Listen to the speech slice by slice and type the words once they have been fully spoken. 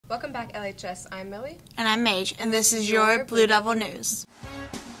Welcome back, LHS. I'm Millie. And I'm Mage, and this is your Blue Devil News.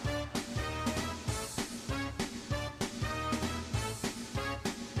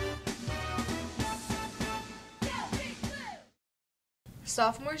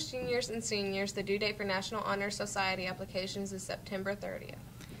 Sophomores, juniors, and seniors, the due date for National Honor Society applications is September 30th.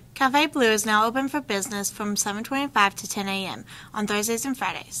 Cafe Blue is now open for business from 7:25 to 10 a.m. on Thursdays and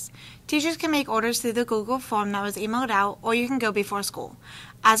Fridays. Teachers can make orders through the Google form that was emailed out, or you can go before school.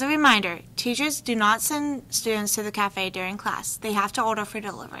 As a reminder, teachers do not send students to the cafe during class. They have to order for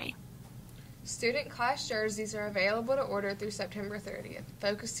delivery. Student class jerseys are available to order through September 30th.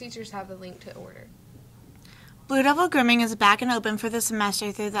 Focus teachers have the link to order. Blue Devil Grooming is back and open for the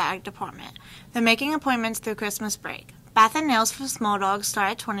semester through the Ag Department. They're making appointments through Christmas break. Bath and nails for small dogs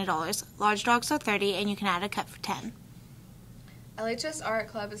start at $20, large dogs are $30, and you can add a cut for $10. LHS Art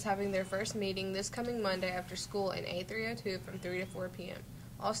Club is having their first meeting this coming Monday after school in A302 from 3 to 4 p.m.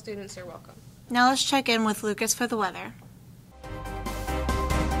 All students are welcome. Now let's check in with Lucas for the weather.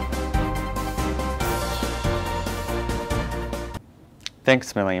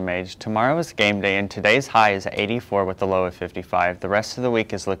 Thanks, Millie and Mage. Tomorrow is game day, and today's high is 84 with a low of 55. The rest of the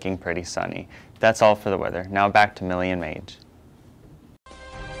week is looking pretty sunny. That's all for the weather. Now back to Millie and Mage.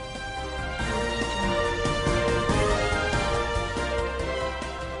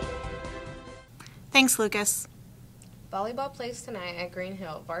 Thanks, Lucas. Volleyball plays tonight at Green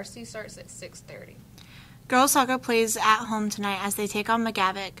Hill. Varsity starts at 6:30. Girls soccer plays at home tonight as they take on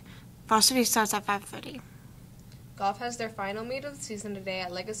McGavick. Varsity starts at 5:30. Golf has their final meet of the season today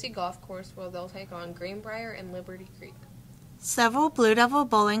at Legacy Golf Course, where they'll take on Greenbrier and Liberty Creek. Several Blue Devil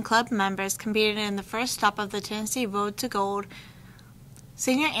Bowling Club members competed in the first stop of the Tennessee Road to Gold.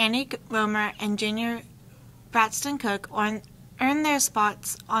 Senior Annie Romer and junior Braxton Cook earned their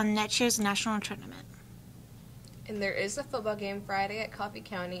spots on next year's national tournament. And there is a football game Friday at Coffee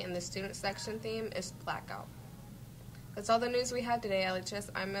County, and the student section theme is Blackout. That's all the news we have today, LHS.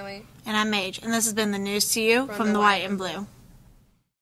 I'm Millie. And I'm Mage, and this has been the news to you from the White and Blue.